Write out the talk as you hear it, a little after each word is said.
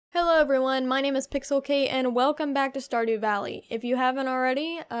everyone, my name is pixlcait and welcome back to Stardew Valley. If you haven't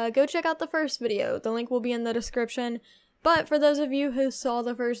already, go check out the first video. The link will be in the description. But for those of you who saw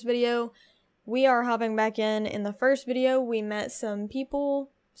the first video, we are hopping back in the first video. We met some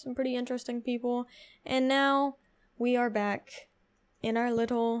people, some pretty interesting people, and now we are back in our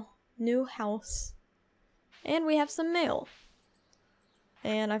little new house. And we have some mail.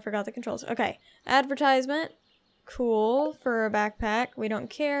 And I forgot the controls. Okay, advertisement. Cool, for a backpack. We don't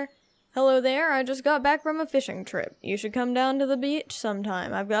care. Hello there, I just got back from a fishing trip. You should come down to the beach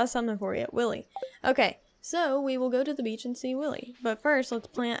sometime. I've got something for you. Willie. Okay, so we will go to the beach and see Willie. But first, let's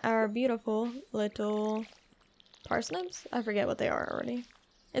plant our beautiful little parsnips? I forget what they are already.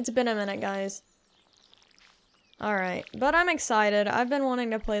 It's been a minute, guys. Alright, but I'm excited. I've been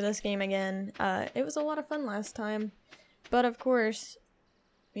wanting to play this game again. It was a lot of fun last time. But of course,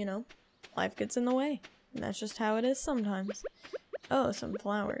 you know, life gets in the way. And that's just how it is sometimes. Oh, some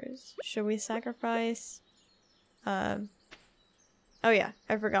flowers. Should we sacrifice? Oh yeah,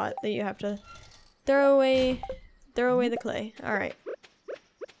 I forgot that you have to throw away the clay. Alright.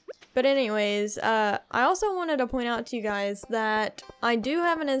 But anyways, I also wanted to point out to you guys that I do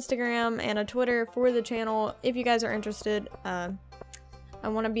have an Instagram and a Twitter for the channel if you guys are interested. I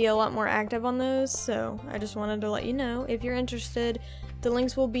want to be a lot more active on those, so I just wanted to let you know if you're interested. The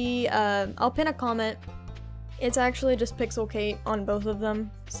links will be, I'll pin a comment. It's actually just pixlcait on both of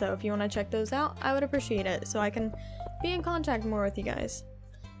them, so if you want to check those out, I would appreciate it, so I can be in contact more with you guys.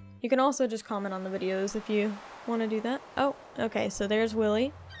 You can also just comment on the videos if you want to do that. Oh, okay, so there's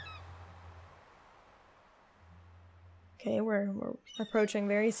Willie. Okay, we're approaching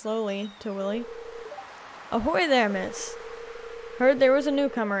very slowly to Willie. Ahoy there, miss! Heard there was a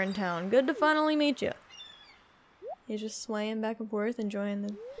newcomer in town. Good to finally meet you. He's just swaying back and forth, enjoying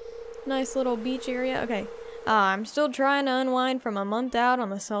the nice little beach area. Okay. I'm still trying to unwind from a month out on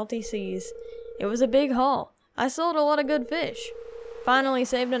the salty seas. It was a big haul. I sold a lot of good fish. Finally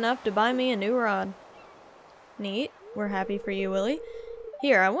saved enough to buy me a new rod. Neat. We're happy for you, Willie.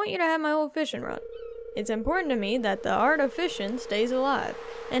 Here, I want you to have my old fishing rod. It's important to me that the art of fishing stays alive.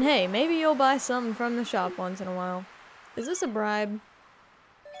 And hey, maybe you'll buy something from the shop once in a while. Is this a bribe?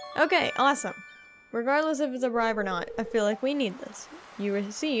 Okay, awesome. Regardless if it's a bribe or not, I feel like we need this. You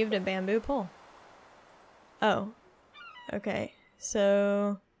received a bamboo pole. Oh. Okay.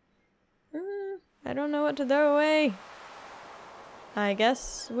 So... I don't know what to throw away. I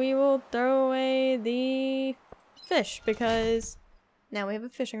guess we will throw away the fish because now we have a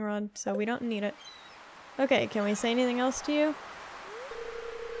fishing rod, so we don't need it. Okay, can we say anything else to you?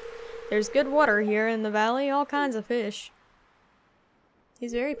 There's good water here in the valley, all kinds of fish.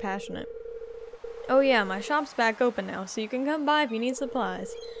 He's very passionate. Oh yeah, my shop's back open now, so you can come by if you need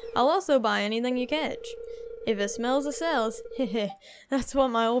supplies. I'll also buy anything you catch. If it smells, it sells. Heh. That's what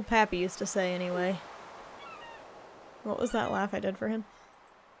my old pappy used to say anyway. What was that laugh I did for him?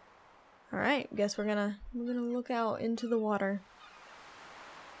 Alright, guess we're gonna look out into the water.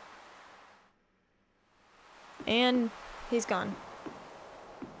 And he's gone.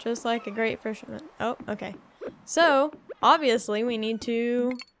 Just like a great fisherman. Oh, okay. So, obviously we need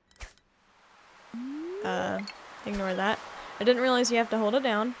to ignore that. I didn't realize you have to hold it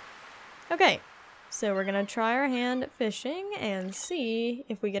down. Okay. So we're gonna try our hand at fishing and see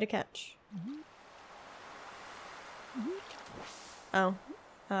if we get a catch. Oh.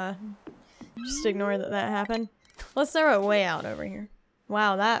 Just ignore that happened. Let's throw it way out over here.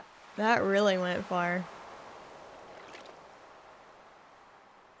 Wow, that really went far.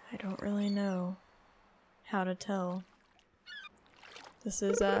 I don't really know how to tell. This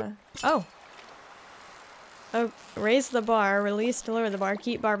is, oh! Oh, raise the bar, release to lower the bar,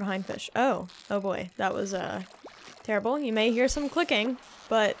 keep bar behind fish. Oh, oh boy, that was, terrible. You may hear some clicking,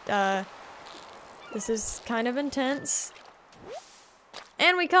 but, this is kind of intense.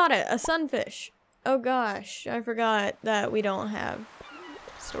 And we caught it! A sunfish! Oh gosh, I forgot that we don't have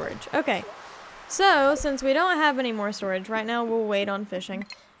storage. Okay, so, since we don't have any more storage, right now we'll wait on fishing.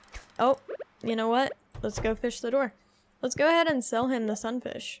 Oh, you know what? Let's go fish the door. Let's go ahead and sell him the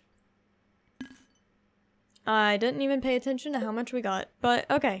sunfish. I didn't even pay attention to how much we got, but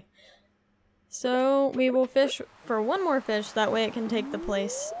okay. So, we will fish for one more fish, that way it can take the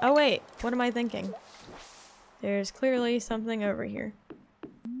place. Oh wait, what am I thinking? There's clearly something over here.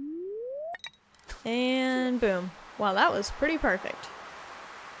 And boom. Wow, that was pretty perfect.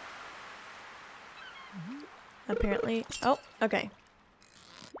 Apparently, oh, okay.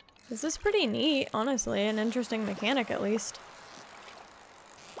 This is pretty neat, honestly, an interesting mechanic at least.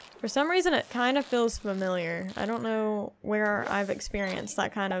 For some reason it kind of feels familiar. I don't know where I've experienced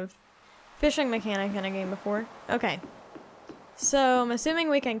that kind of fishing mechanic in a game before. Okay. So I'm assuming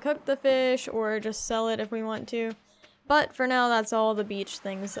we can cook the fish or just sell it if we want to. But for now, that's all the beach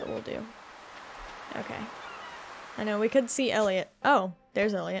things that we'll do. Okay. I know, we could see Elliot. Oh,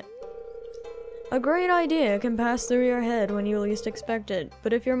 there's Elliot. A great idea can pass through your head when you least expect it,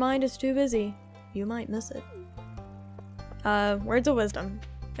 but if your mind is too busy, you might miss it. Words of wisdom.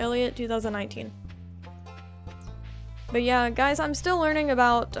 Elliot, 2019. But yeah, guys, I'm still learning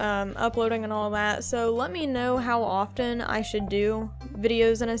about uploading and all that, so let me know how often I should do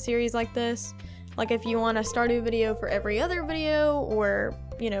videos in a series like this. Like if you want a Stardew video for every other video, or,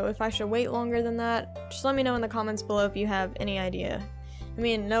 you know, if I should wait longer than that. Just let me know in the comments below if you have any idea. I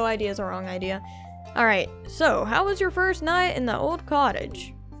mean, no idea is a wrong idea. Alright, so how was your first night in the old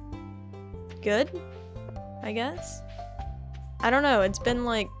cottage? Good, I guess? I don't know, it's been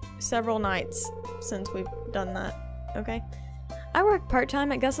like several nights since we've done that. Okay. I work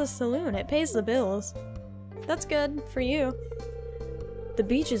part-time at Gus's saloon. It pays the bills. That's good for you. The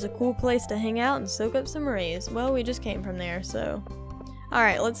beach is a cool place to hang out and soak up some rays. Well, we just came from there, so...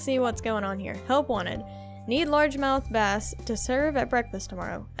 Alright, let's see what's going on here. Help wanted. Need largemouth bass to serve at breakfast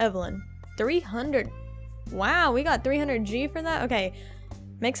tomorrow. Evelyn. 300. Wow, we got 300 G for that? Okay.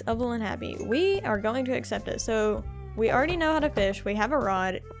 Makes Evelyn happy. We are going to accept it. So, we already know how to fish. We have a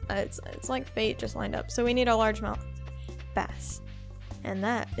rod. It's like fate just lined up. So we need a largemouth bass. And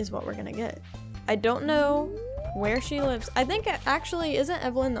that is what we're gonna get. I don't know where she lives. I think actually, isn't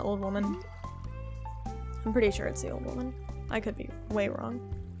Evelyn the old woman? I'm pretty sure it's the old woman. I could be way wrong.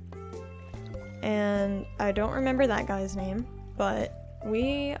 And I don't remember that guy's name, but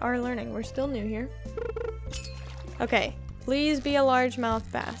we are learning. We're still new here. Okay, please be a largemouth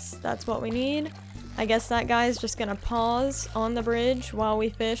bass. That's what we need. I guess that guy's just gonna pause on the bridge while we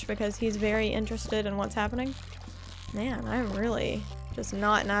fish because he's very interested in what's happening. Man, I'm really just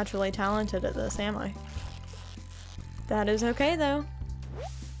not naturally talented at this, am I? That is okay, though.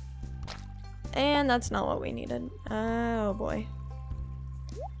 And that's not what we needed. Oh, boy.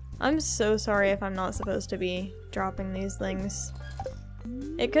 I'm so sorry if I'm not supposed to be dropping these things.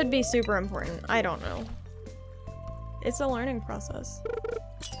 It could be super important. I don't know. It's a learning process.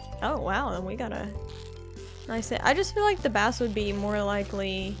 Oh, wow. Then we got a nice hit. I just feel like the bass would be more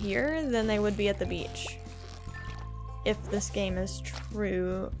likely here than they would be at the beach. If this game is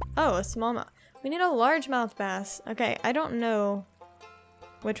true. Oh, a smallmouth. We need a largemouth bass. Okay, I don't know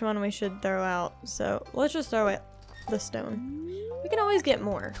which one we should throw out, so let's just throw it the stone. We can always get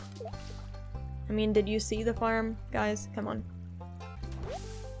more. I mean, did you see the farm, guys? Come on.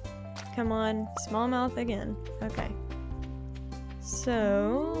 Come on, smallmouth again. Okay.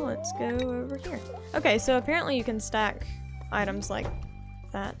 So, let's go over here. Okay, so apparently you can stack items like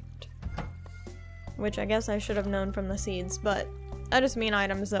that. Which I guess I should have known from the seeds, but I just mean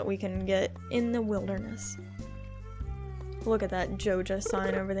items that we can get in the wilderness. Look at that Joja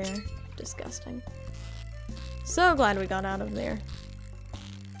sign over there. Disgusting. So glad we got out of there.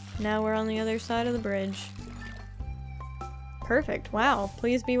 Now we're on the other side of the bridge. Perfect. Wow.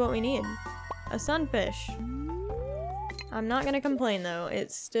 Please be what we need. A sunfish. I'm not gonna complain though.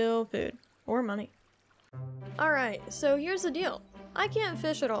 It's still food. Or money. Alright, so here's the deal. I can't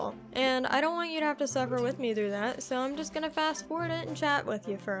fish at all, and I don't want you to have to suffer with me through that, so I'm just gonna fast forward it and chat with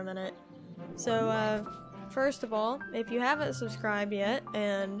you for a minute. So, first of all, if you haven't subscribed yet,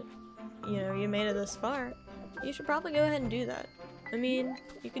 and, you know, you made it this far, you should probably go ahead and do that. I mean,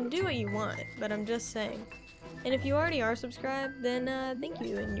 you can do what you want, but I'm just saying. And if you already are subscribed, then, thank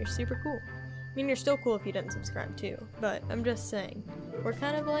you, and you're super cool. I mean, you're still cool if you didn't subscribe too, but I'm just saying. We're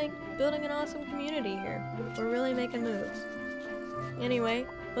kind of like building an awesome community here. We're really making moves. Anyway,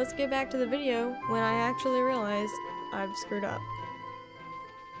 let's get back to the video when I actually realized I've screwed up.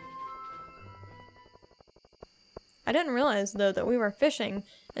 I didn't realize, though, that we were fishing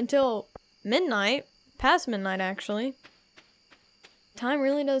until midnight. Past midnight, actually. Time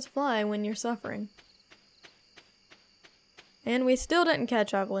really does fly when you're suffering. And we still didn't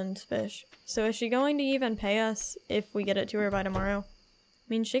catch Evelyn's fish. So is she going to even pay us if we get it to her by tomorrow? I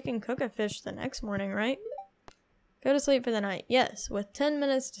mean, she can cook a fish the next morning, right? Go to sleep for the night. Yes, with 10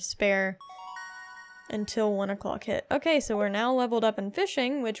 minutes to spare until 1 o'clock hit. Okay, so we're now leveled up in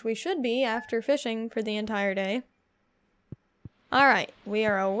fishing, which we should be after fishing for the entire day. Alright, we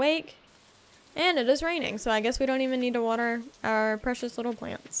are awake. And it is raining, so I guess we don't even need to water our precious little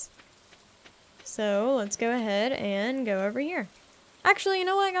plants. So, let's go ahead and go over here. Actually, you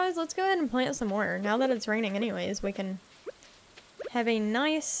know what, guys? Let's go ahead and plant some more. Now that it's raining anyways, we can have a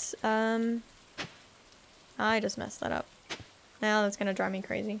nice, I just messed that up. Now that's gonna drive me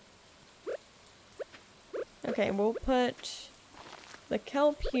crazy. Okay, we'll put the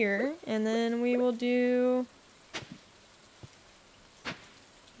kelp here, and then we will do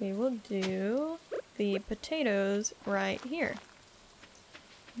we will do the potatoes right here.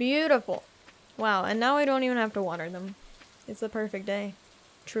 Beautiful. Wow, and now I don't even have to water them. It's the perfect day.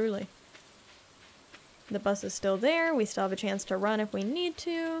 Truly. The bus is still there. We still have a chance to run if we need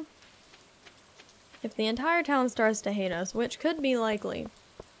to. If the entire town starts to hate us, which could be likely,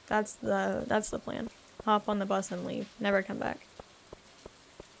 that's the plan. Hop on the bus and leave. Never come back.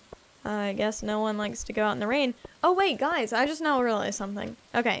 I guess no one likes to go out in the rain. Oh wait, guys, I just now realized something.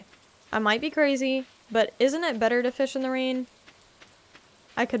 Okay, I might be crazy, but isn't it better to fish in the rain?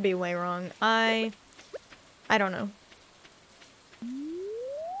 I could be way wrong. I don't know.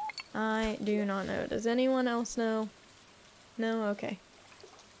 I do not know. Does anyone else know? No? Okay.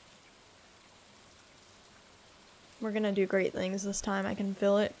 We're gonna do great things this time. I can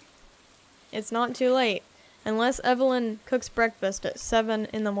feel it. It's not too late. Unless Evelyn cooks breakfast at 7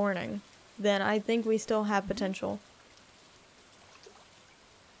 in the morning, then I think we still have potential.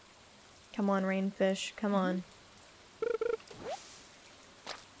 Come on, rainfish. Come on.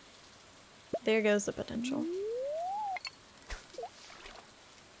 There goes the potential.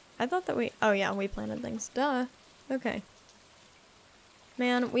 I thought that oh yeah, we planted things. Duh. Okay.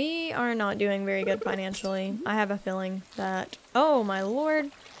 Man, we are not doing very good financially. I have a feeling that... Oh my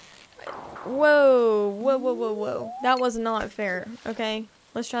lord. Whoa. Whoa, whoa, whoa, whoa. That was not fair. Okay,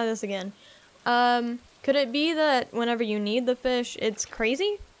 let's try this again. Could it be that whenever you need the fish, it's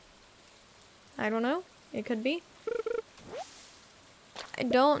crazy? I don't know. It could be. I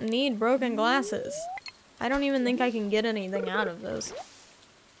don't need broken glasses. I don't even think I can get anything out of those.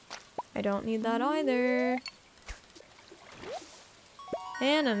 I don't need that either.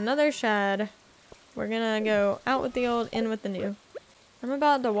 And another shad. We're gonna go out with the old, in with the new. I'm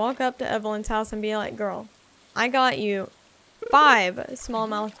about to walk up to Evelyn's house and be like, girl, I got you 5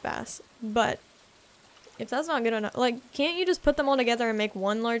 smallmouth bass, but if that's not good enough, like, can't you just put them all together and make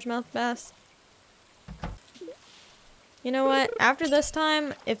 1 largemouth bass? You know what? After this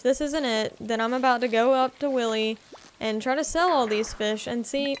time, if this isn't it, then I'm about to go up to Willie and try to sell all these fish and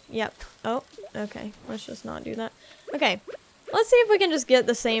see. Yep. Oh, okay. Let's just not do that. Okay. Let's see if we can just get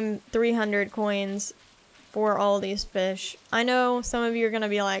the same 300 coins for all these fish. I know some of you are going to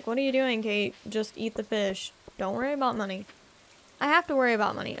be like, what are you doing, Kate? Just eat the fish. Don't worry about money. I have to worry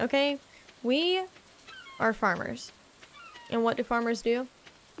about money, okay? We are farmers. And what do farmers do?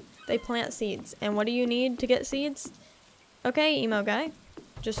 They plant seeds. And what do you need to get seeds? Okay, emo guy.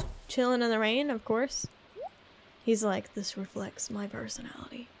 Just chilling in the rain, of course. He's like, this reflects my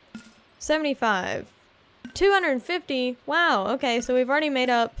personality. 75. 250. Wow, okay, so we've already made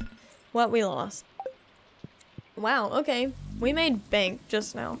up what we lost. Wow, okay. We made bank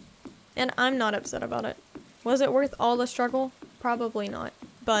just now. And I'm not upset about it. Was it worth all the struggle? Probably not.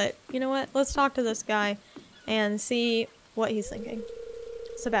 But, you know what? Let's talk to this guy and see what he's thinking.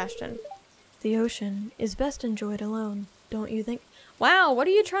 Sebastian. The ocean is best enjoyed alone, don't you think? Wow, what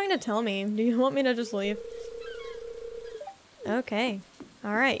are you trying to tell me? Do you want me to just leave? Okay.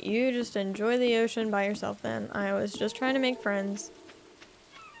 Alright, you just enjoy the ocean by yourself then. I was just trying to make friends.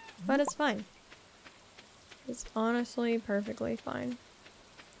 But it's fine. It's honestly perfectly fine.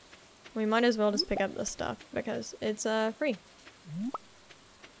 We might as well just pick up this stuff because it's free.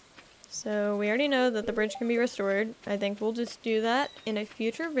 So we already know that the bridge can be restored. I think we'll just do that in a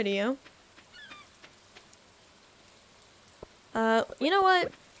future video. You know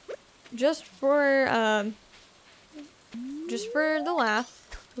what? Just for the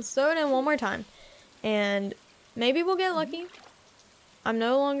laugh, let's throw it in one more time. And maybe we'll get lucky. I'm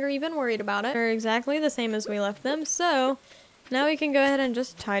no longer even worried about it. They're exactly the same as we left them, so now we can go ahead and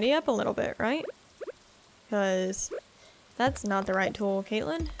just tidy up a little bit, right? Because that's not the right tool,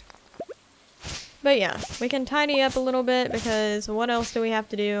 Caitlin. But yeah, we can tidy up a little bit because what else do we have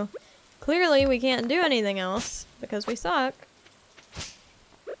to do? Clearly, we can't do anything else because we suck.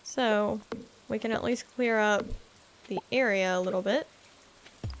 So we can at least clear up the area a little bit.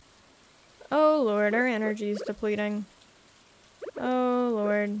 Oh lord, our energy's depleting. Oh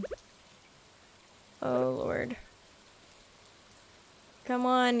lord. Oh lord. Come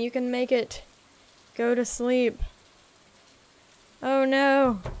on, you can make it. Go to sleep. Oh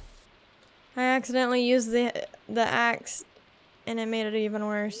no. I accidentally used the axe and it made it even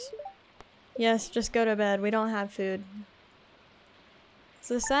worse. Yes, just go to bed. We don't have food. It's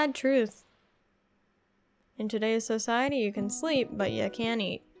the sad truth. In today's society, you can sleep, but you can't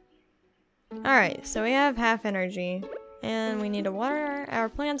eat. Alright, so we have half energy. And we need to water our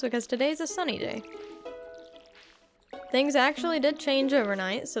plants because today's a sunny day. Things actually did change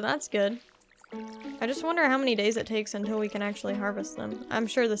overnight, so that's good. I just wonder how many days it takes until we can actually harvest them. I'm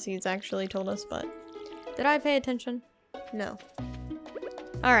sure the seeds actually told us, but did I pay attention? No.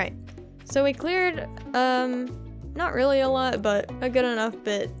 Alright, so we cleared, not really a lot, but a good enough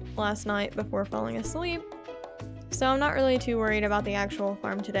bit last night before falling asleep. So I'm not really too worried about the actual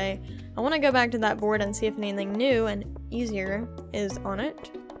farm today. I want to go back to that board and see if anything new and easier is on it.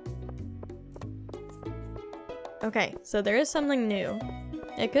 Okay, so there is something new.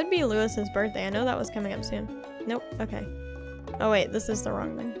 It could be Lewis's birthday. I know that was coming up soon. Nope, okay. Oh wait, this is the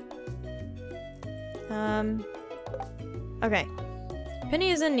wrong thing. Okay. Penny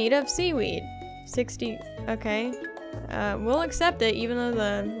is in need of seaweed. 60, okay. We'll accept it even though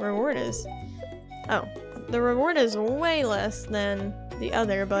the reward is... Oh, the reward is way less than the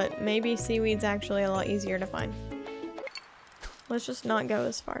other, but maybe seaweed's actually a lot easier to find. Let's just not go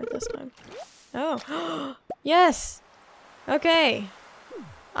as far this time. Oh, yes! Okay.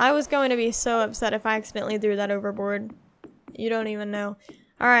 I was going to be so upset if I accidentally threw that overboard. You don't even know.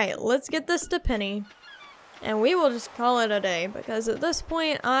 Alright, let's get this to Penny. And we will just call it a day, because at this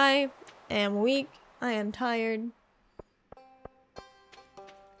point, I am weak. I am tired.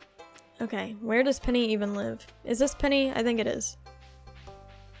 Okay, where does Penny even live? Is this Penny? I think it is.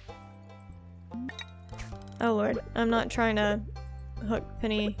 Oh lord, I'm not trying to hook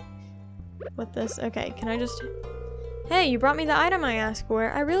Penny with this. Okay, can I just... Hey, you brought me the item I asked for.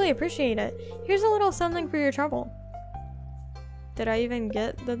 I really appreciate it. Here's a little something for your trouble. Did I even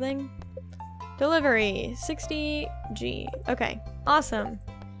get the thing? Delivery, 60G. Okay, awesome.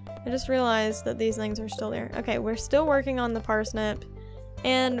 I just realized that these things are still there. Okay, we're still working on the parsnip.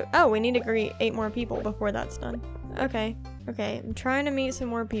 And, oh, we need to greet 8 more people before that's done. Okay, okay, I'm trying to meet some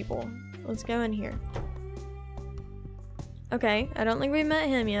more people. Let's go in here. Okay, I don't think we met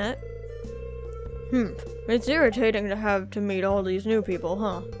him yet. It's irritating to have to meet all these new people,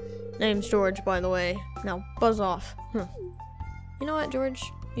 huh? Name's George, by the way. Now, buzz off. You know what, George?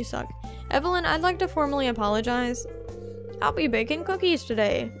 You suck. Evelyn, I'd like to formally apologize. I'll be baking cookies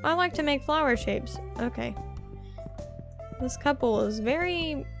today. I like to make flower shapes. Okay. This couple is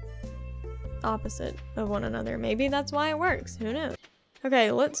very opposite of one another. Maybe that's why it works. Who knows?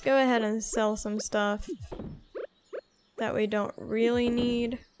 Okay, let's go ahead and sell some stuff that we don't really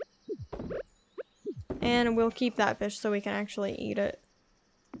need. And we'll keep that fish so we can actually eat it.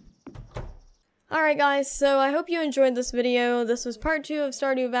 Alright guys, so I hope you enjoyed this video. This was part 2 of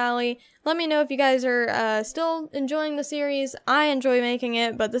Stardew Valley. Let me know if you guys are still enjoying the series. I enjoy making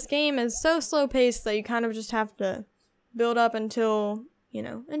it, but this game is so slow paced that you kind of just have to build up until, you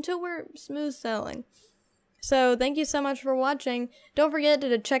know, until we're smooth sailing. So thank you so much for watching. Don't forget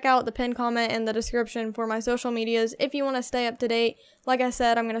to check out the pinned comment in the description for my social medias if you want to stay up to date. Like I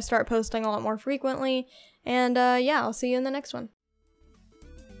said, I'm going to start posting a lot more frequently. And yeah, I'll see you in the next one.